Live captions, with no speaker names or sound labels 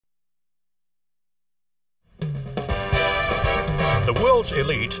The world's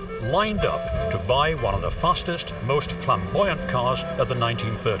elite lined up to buy one of the fastest, most flamboyant cars of the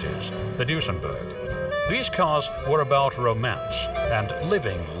 1930s, the Duesenberg. These cars were about romance and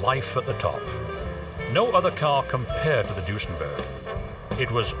living life at the top. No other car compared to the Duesenberg.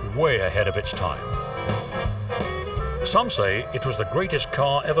 It was way ahead of its time. Some say it was the greatest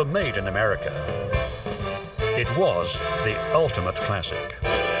car ever made in America. It was the ultimate classic.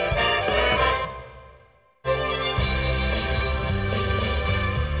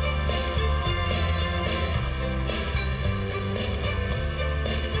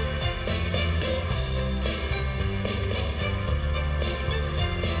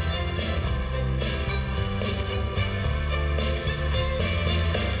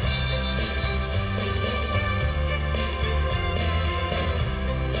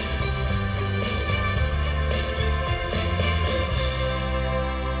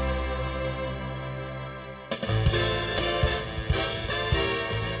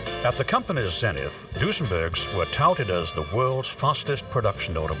 At the company's zenith, Duesenbergs were touted as the world's fastest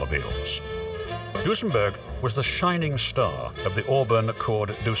production automobiles. Duesenberg was the shining star of the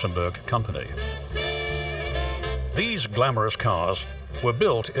Auburn-Cord-Duesenberg company. These glamorous cars were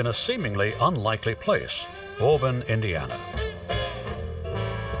built in a seemingly unlikely place, Auburn, Indiana.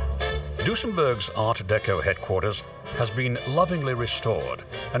 Duesenberg's Art Deco headquarters has been lovingly restored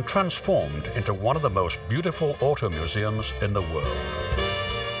and transformed into one of the most beautiful auto museums in the world.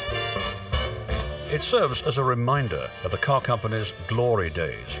 It serves as a reminder of the car company's glory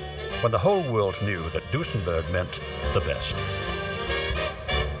days, when the whole world knew that Duesenberg meant the best.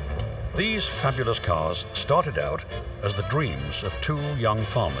 These fabulous cars started out as the dreams of two young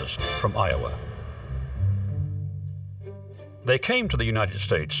farmers from Iowa. They came to the United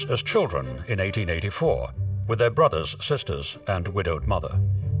States as children in 1884 with their brothers, sisters, and widowed mother.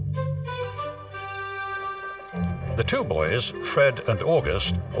 The two boys, Fred and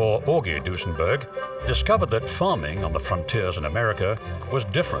August, or Augie Duesenberg, discovered that farming on the frontiers in America was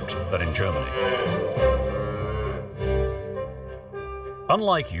different than in Germany.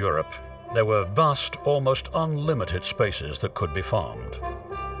 Unlike Europe, there were vast, almost unlimited spaces that could be farmed.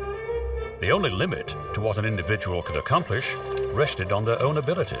 The only limit to what an individual could accomplish rested on their own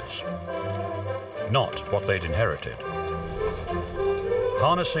abilities, not what they'd inherited.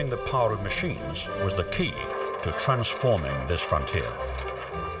 Harnessing the power of machines was the key to transforming this frontier.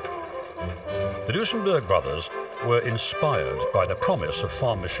 The Duesenberg brothers were inspired by the promise of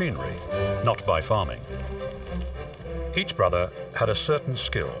farm machinery, not by farming. Each brother had a certain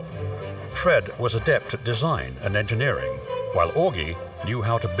skill. Fred was adept at design and engineering, while Augie knew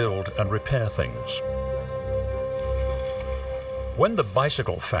how to build and repair things. When the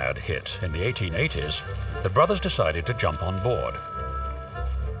bicycle fad hit in the 1880s, the brothers decided to jump on board.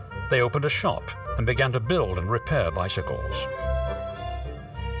 They opened a shop and began to build and repair bicycles.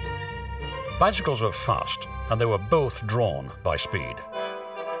 Bicycles were fast, and they were both drawn by speed.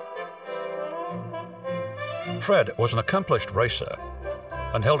 Fred was an accomplished racer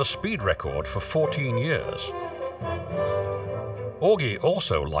and held a speed record for 14 years. Augie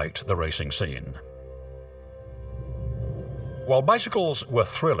also liked the racing scene. While bicycles were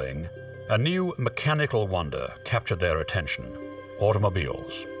thrilling, a new mechanical wonder captured their attention: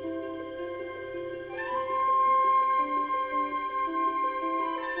 automobiles.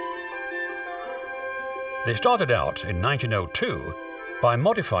 They started out in 1902 by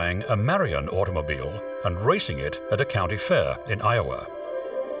modifying a Marion automobile and racing it at a county fair in Iowa.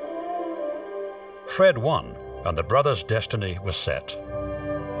 Fred won, and the brothers' destiny was set.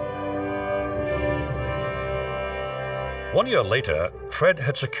 1 year later, Fred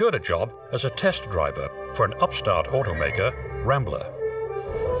had secured a job as a test driver for an upstart automaker, Rambler.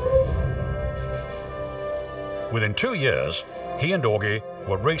 Within 2 years, he and Augie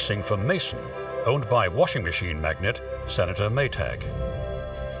were racing for Mason, owned by washing machine magnate Senator Maytag.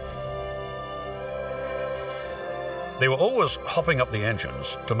 They were always hopping up the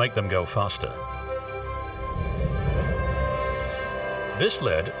engines to make them go faster. This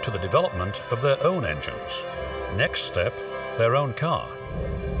led to the development of their own engines. Next step, their own car.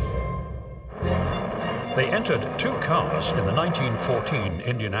 They entered 2 cars in the 1914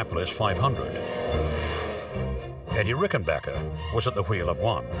 Indianapolis 500. Eddie Rickenbacker was at the wheel of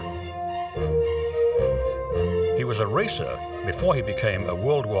one. He was a racer before he became a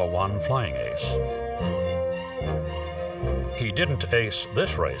World War I flying ace. He didn't ace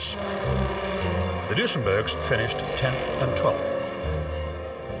this race. The Duesenbergs finished 10th and 12th.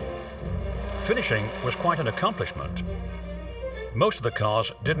 Finishing was quite an accomplishment. Most of the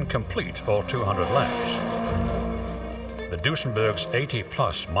cars didn't complete all 200 laps. The Duesenberg's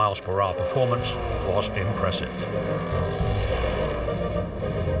 80+ miles per hour performance was impressive.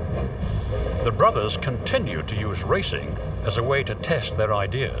 The brothers continued to use racing as a way to test their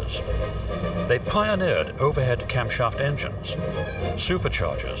ideas. They pioneered overhead camshaft engines,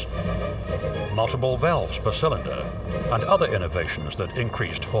 superchargers, multiple valves per cylinder, and other innovations that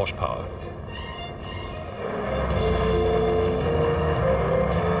increased horsepower.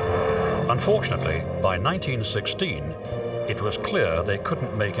 Unfortunately, by 1916, it was clear they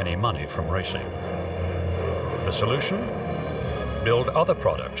couldn't make any money from racing. The solution? Build other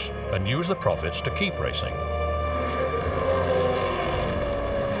products and use the profits to keep racing.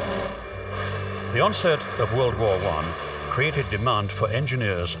 The onset of World War I created demand for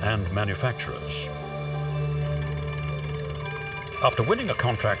engineers and manufacturers. After winning a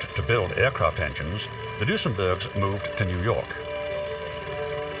contract to build aircraft engines, the Duesenbergs moved to New York.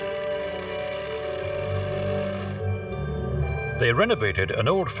 They renovated an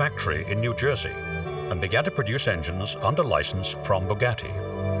old factory in New Jersey and began to produce engines under license from Bugatti.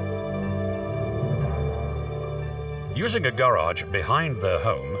 Using a garage behind their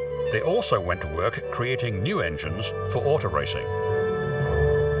home, they also went to work creating new engines for auto racing.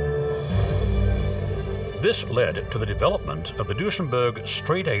 This led to the development of the Duesenberg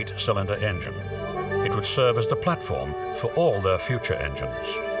straight 8-cylinder engine. It would serve as the platform for all their future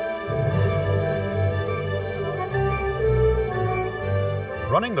engines.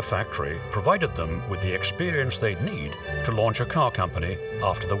 Running the factory provided them with the experience they'd need to launch a car company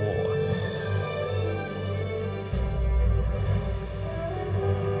after the war.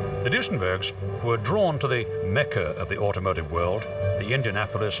 The Duesenbergs were drawn to the mecca of the automotive world, the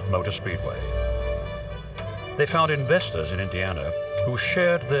Indianapolis Motor Speedway. They found investors in Indiana who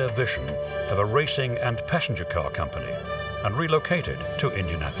shared their vision of a racing and passenger car company and relocated to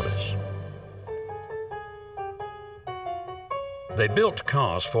Indianapolis. They built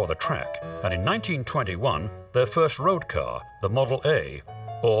cars for the track, and in 1921, their first road car, the Model A,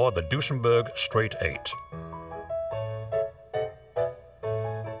 or the Duesenberg Straight 8.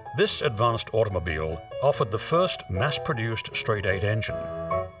 This advanced automobile offered the first mass-produced straight 8 engine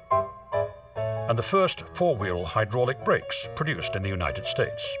and the first four-wheel hydraulic brakes produced in the United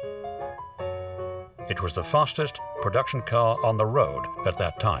States. It was the fastest production car on the road at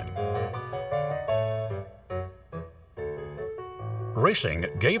that time. Racing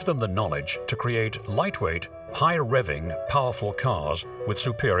gave them the knowledge to create lightweight, high-revving, powerful cars with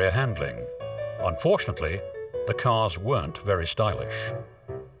superior handling. Unfortunately, the cars weren't very stylish.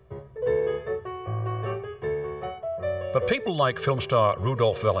 But people like film star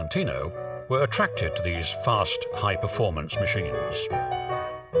Rudolph Valentino were attracted to these fast, high-performance machines.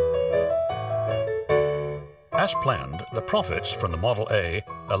 As planned, the profits from the Model A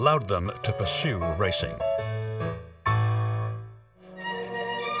allowed them to pursue racing.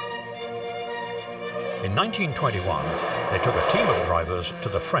 In 1921, they took a team of drivers to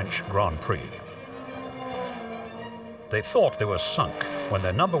the French Grand Prix. They thought they were sunk when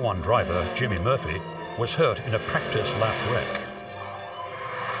their #1 driver, Jimmy Murphy, was hurt in a practice lap wreck.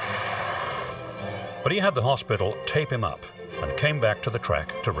 But he had the hospital tape him up and came back to the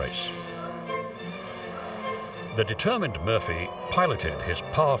track to race. The determined Murphy piloted his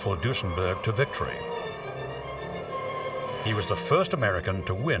powerful Duesenberg to victory. He was the first American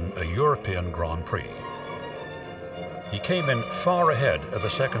to win a European Grand Prix. He came in far ahead of the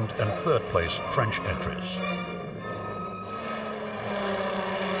second and third place French entries.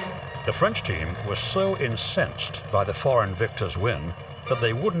 The French team was so incensed by the foreign victor's win that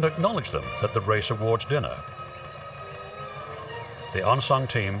they wouldn't acknowledge them at the race awards dinner. The unsung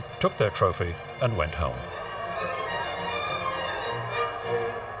team took their trophy and went home.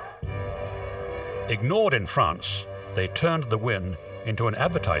 Ignored in France, they turned the win into an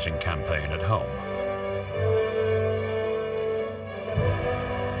advertising campaign at home.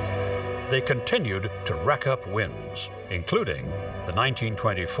 They continued to rack up wins, including the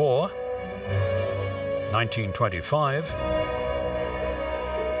 1924, 1925,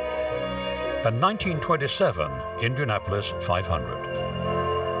 and 1927 Indianapolis 500.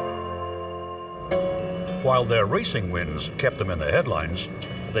 While their racing wins kept them in the headlines,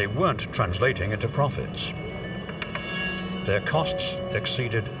 they weren't translating into profits. Their costs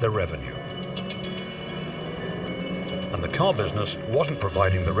exceeded their revenue. And the car business wasn't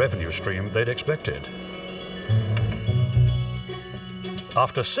providing the revenue stream they'd expected.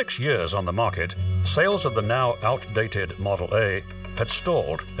 After 6 years on the market, sales of the now outdated Model A had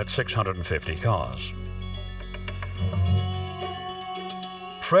stalled at 650 cars.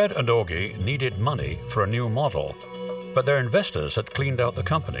 Fred and Augie needed money for a new model, but their investors had cleaned out the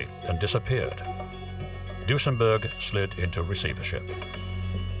company and disappeared. Duesenberg slid into receivership.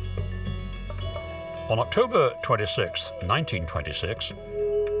 On October 26, 1926,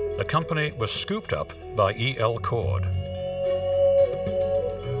 the company was scooped up by E.L. Cord.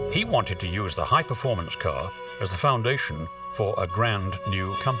 He wanted to use the high-performance car as the foundation for a grand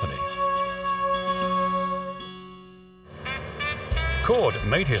new company. Cord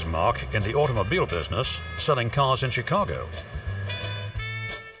made his mark in the automobile business, selling cars in Chicago.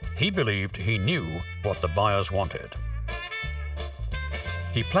 He believed he knew what the buyers wanted.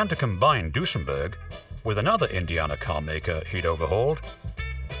 He planned to combine Duesenberg with another Indiana car maker he'd overhauled,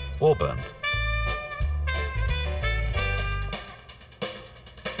 Auburn.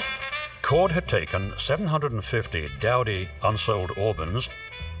 Cord had taken 750 dowdy unsold Auburns,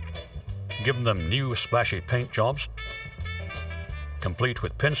 given them new splashy paint jobs, complete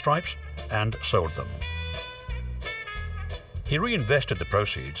with pinstripes, and sold them. He reinvested the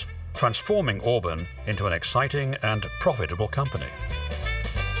proceeds, transforming Auburn into an exciting and profitable company.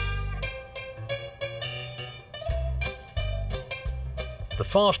 The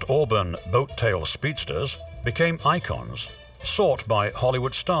fast Auburn boat-tail speedsters became icons, sought by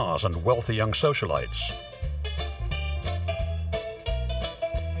Hollywood stars and wealthy young socialites.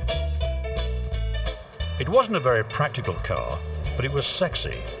 It wasn't a very practical car, but it was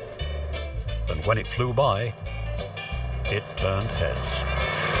sexy. And when it flew by, it turned heads.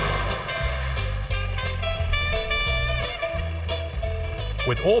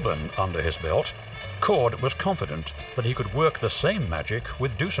 With Auburn under his belt, Cord was confident that he could work the same magic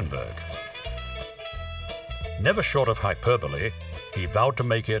with Duesenberg. Never short of hyperbole, he vowed to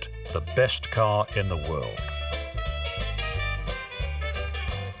make it the best car in the world.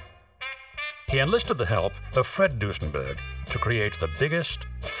 He enlisted the help of Fred Duesenberg to create the biggest,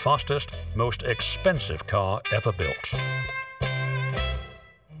 fastest, most expensive car ever built.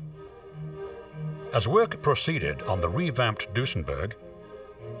 As work proceeded on the revamped Duesenberg,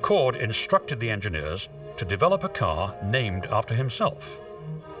 Cord instructed the engineers to develop a car named after himself.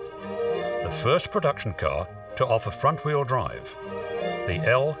 The first production car to offer front-wheel drive, the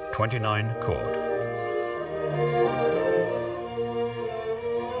L29 Cord.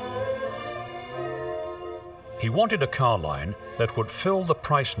 He wanted a car line that would fill the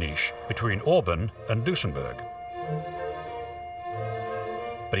price niche between Auburn and Duesenberg.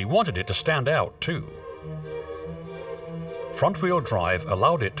 But he wanted it to stand out too. Front-wheel drive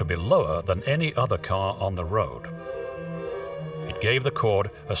allowed it to be lower than any other car on the road. It gave the Cord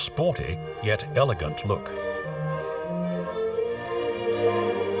a sporty yet elegant look.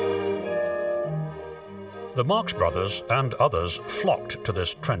 The Marx Brothers and others flocked to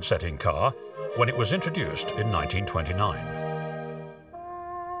this trend-setting car when it was introduced in 1929.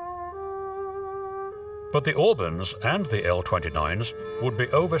 But the Auburns and the L29s would be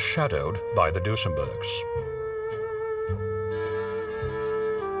overshadowed by the Duesenbergs.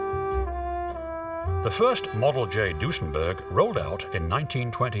 The first Model J Duesenberg rolled out in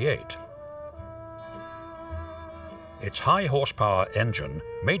 1928. Its high-horsepower engine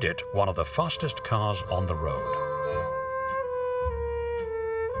made it one of the fastest cars on the road.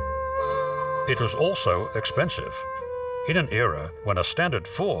 It was also expensive. In an era when a standard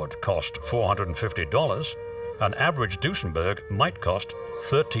Ford cost $450, an average Duesenberg might cost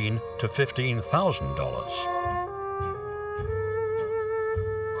 $13,000 to $15,000.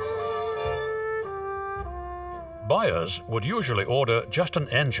 Buyers would usually order just an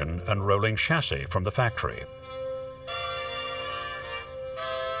engine and rolling chassis from the factory.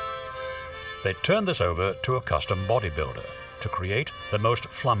 They'd turn this over to a custom bodybuilder to create the most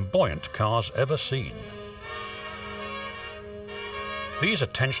flamboyant cars ever seen. These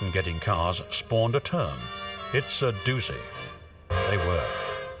attention-getting cars spawned a term. It's a Doozie. They were.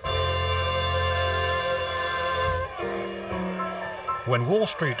 When Wall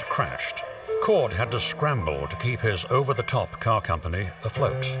Street crashed, Cord had to scramble to keep his over-the-top car company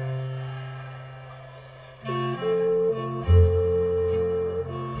afloat.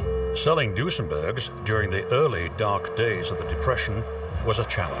 Selling Duesenbergs during the early dark days of the Depression was a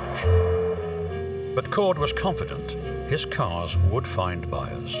challenge. But Cord was confident his cars would find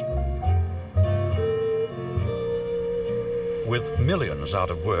buyers. With millions out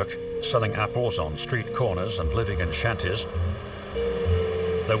of work, selling apples on street corners and living in shanties,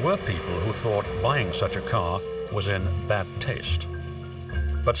 there were people who thought buying such a car was in bad taste.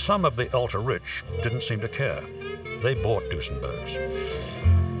 But some of the ultra-rich didn't seem to care. They bought Duesenbergs.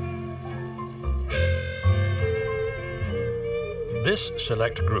 This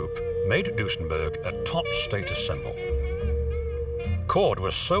select group made Duesenberg a top status symbol. Cord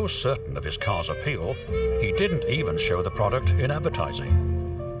was so certain of his car's appeal, he didn't even show the product in advertising.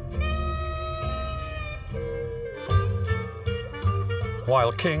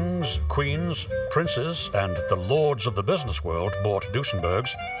 While kings, queens, princes, and the lords of the business world bought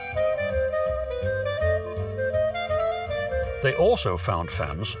Duesenbergs, they also found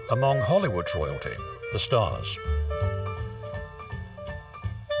fans among Hollywood's royalty, the stars.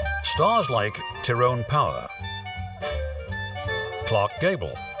 Stars like Tyrone Power, Clark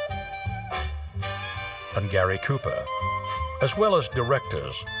Gable, and Gary Cooper, as well as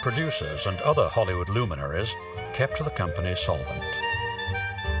directors, producers, and other Hollywood luminaries, kept the company solvent.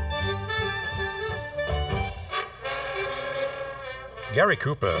 Gary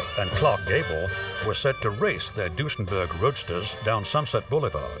Cooper and Clark Gable were set to race their Duesenberg roadsters down Sunset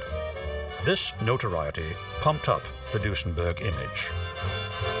Boulevard. This notoriety pumped up the Duesenberg image.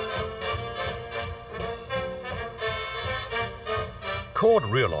 Cord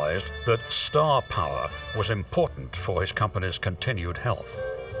realized that star power was important for his company's continued health.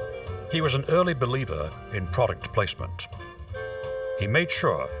 He was an early believer in product placement. He made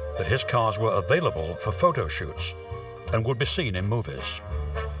sure that his cars were available for photo shoots and would be seen in movies.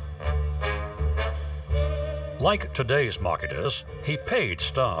 Like today's marketers, he paid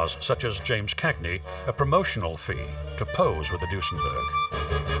stars such as James Cagney a promotional fee to pose with the Duesenberg.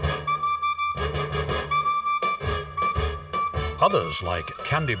 Others, like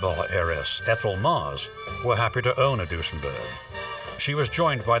candy bar heiress Ethel Mars, were happy to own a Duesenberg. She was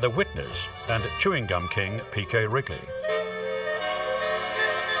joined by the Whitneys and chewing gum king P.K. Wrigley.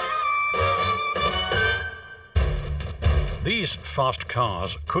 These fast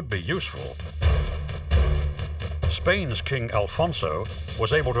cars could be useful. Spain's King Alfonso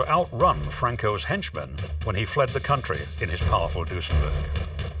was able to outrun Franco's henchmen when he fled the country in his powerful Duesenberg.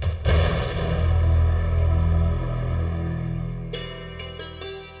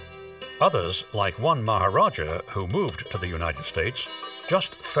 Others, like one maharajah who moved to the United States,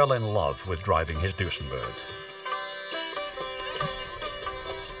 just fell in love with driving his Duesenberg.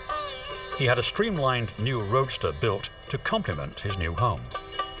 He had a streamlined new roadster built to complement his new home.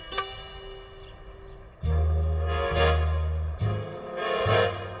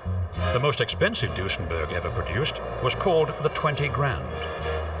 The most expensive Duesenberg ever produced was called the 20 Grand.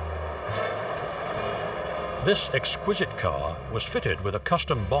 This exquisite car was fitted with a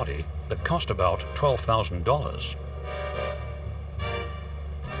custom body that cost about $12,000.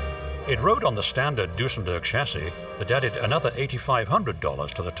 It rode on the standard Duesenberg chassis that added another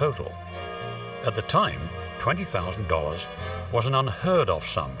 $8,500 to the total. At the time, $20,000 was an unheard of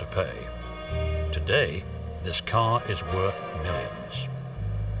sum to pay. Today, this car is worth millions.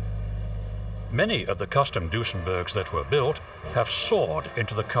 Many of the custom Duesenbergs that were built have soared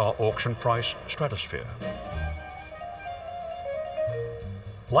into the car auction price stratosphere.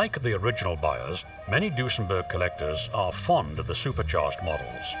 Like the original buyers, many Duesenberg collectors are fond of the supercharged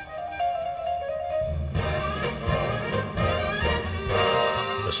models.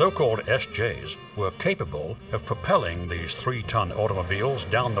 The so-called SJs were capable of propelling these 3-ton automobiles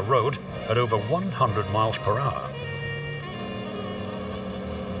down the road at over 100 miles per hour.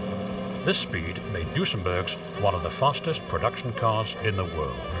 This speed made Duesenbergs one of the fastest production cars in the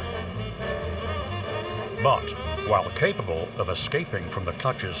world. But while capable of escaping from the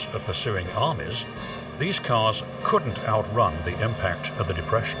clutches of pursuing armies, these cars couldn't outrun the impact of the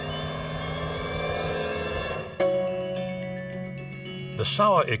Depression. The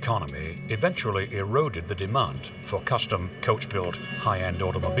sour economy eventually eroded the demand for custom coach-built high-end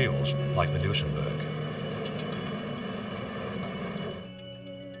automobiles like the Duesenberg.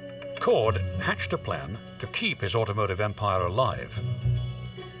 Cord hatched a plan to keep his automotive empire alive.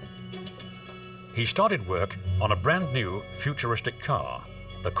 He started work on a brand new futuristic car,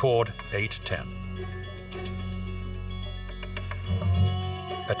 the Cord 810.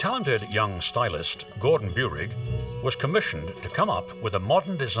 A talented young stylist, Gordon Burig, was commissioned to come up with a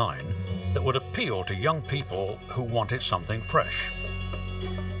modern design that would appeal to young people who wanted something fresh.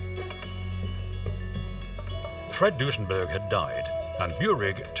 Fred Duesenberg had died, and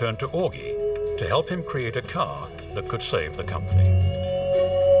Burig turned to Augie to help him create a car that could save the company.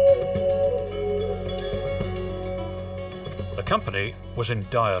 The company was in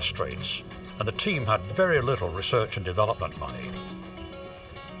dire straits, and the team had very little research and development money.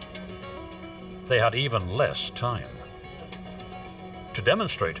 They had even less time. To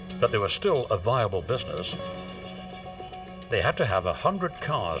demonstrate that they were still a viable business, they had to have 100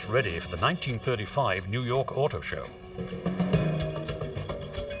 cars ready for the 1935 New York Auto Show.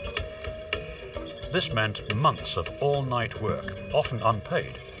 This meant months of all-night work, often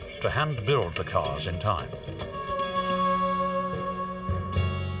unpaid, to hand-build the cars in time.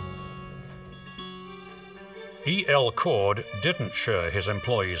 E.L. Cord didn't share his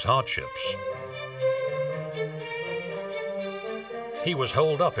employees' hardships. He was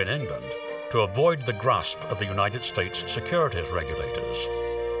holed up in England to avoid the grasp of the United States securities regulators.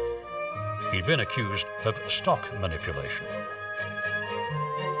 He'd been accused of stock manipulation.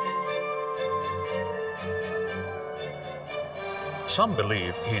 Some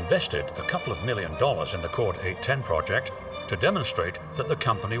believe he invested a couple of $1 million in the Cord 810 project to demonstrate that the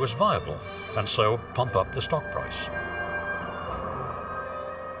company was viable and so pump up the stock price.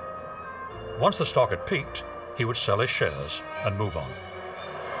 Once the stock had peaked, he would sell his shares and move on.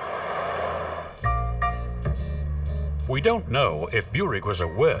 We don't know if Buerig was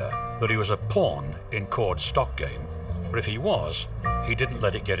aware that he was a pawn in Cord's stock game, but if he was, he didn't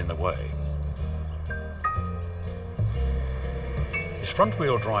let it get in the way. His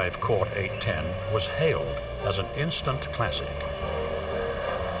front-wheel drive Cord 810 was hailed as an instant classic.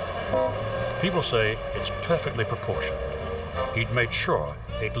 People say it's perfectly proportioned. He'd made sure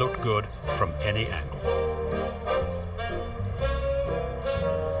it looked good from any angle.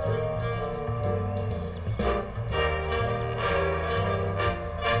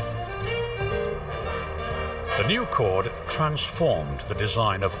 The new Cord transformed the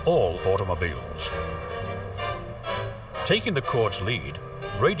design of all automobiles. Taking the Cord's lead,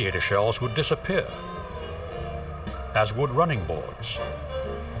 radiator shells would disappear, as would running boards.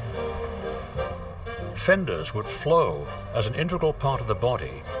 Fenders would flow as an integral part of the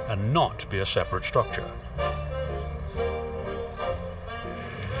body and not be a separate structure.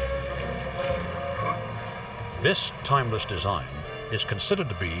 This timeless design is considered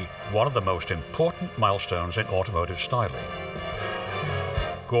to be one of the most important milestones in automotive styling.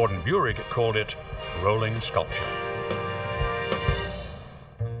 Gordon Buerig called it rolling sculpture.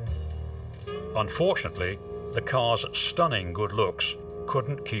 Unfortunately, the car's stunning good looks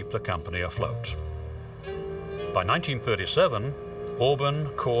couldn't keep the company afloat. By 1937, Auburn,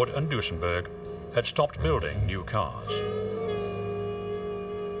 Cord and Duesenberg had stopped building new cars.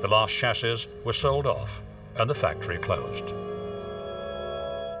 The last chassis were sold off and the factory closed.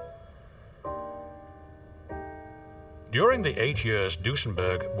 During the 8 years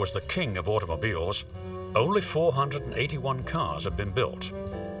Duesenberg was the king of automobiles, only 481 cars had been built.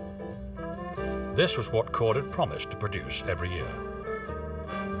 This was what Cord had promised to produce every year.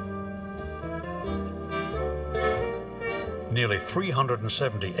 Nearly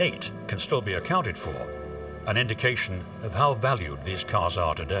 378 can still be accounted for, an indication of how valued these cars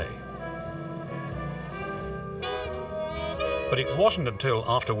are today. But it wasn't until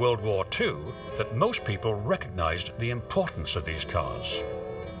after World War II that most people recognized the importance of these cars.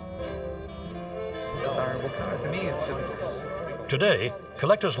 Today,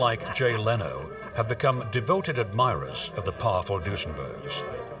 collectors like Jay Leno have become devoted admirers of the powerful Duesenbergs.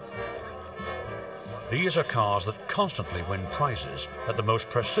 These are cars that constantly win prizes at the most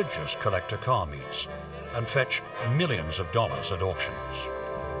prestigious collector car meets and fetch millions of dollars at auctions.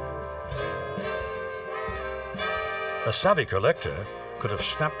 A savvy collector could have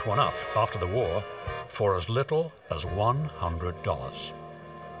snapped one up after the war for as little as $100.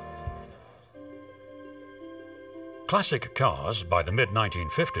 Classic cars by the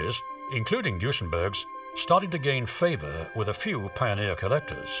mid-1950s, including Duesenberg's, started to gain favor with a few pioneer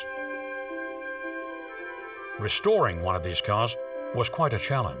collectors. Restoring one of these cars was quite a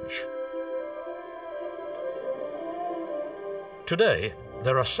challenge. Today,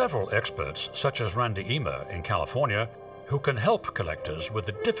 there are several experts, such as Randy Emer in California, who can help collectors with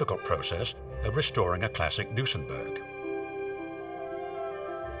the difficult process of restoring a classic Duesenberg.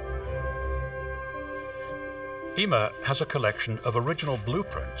 Emer has a collection of original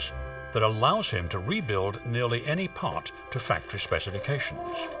blueprints that allows him to rebuild nearly any part to factory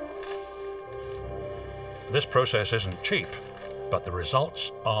specifications. This process isn't cheap, but the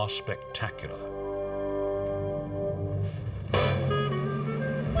results are spectacular.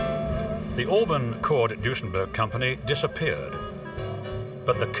 The Auburn Cord Duesenberg company disappeared,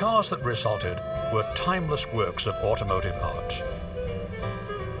 but the cars that resulted were timeless works of automotive art.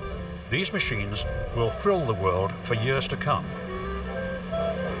 These machines will thrill the world for years to come.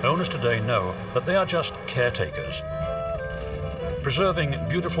 Owners today know that they are just caretakers, preserving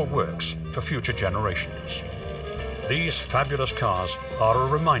beautiful works for future generations. These fabulous cars are a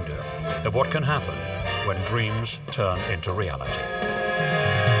reminder of what can happen when dreams turn into reality.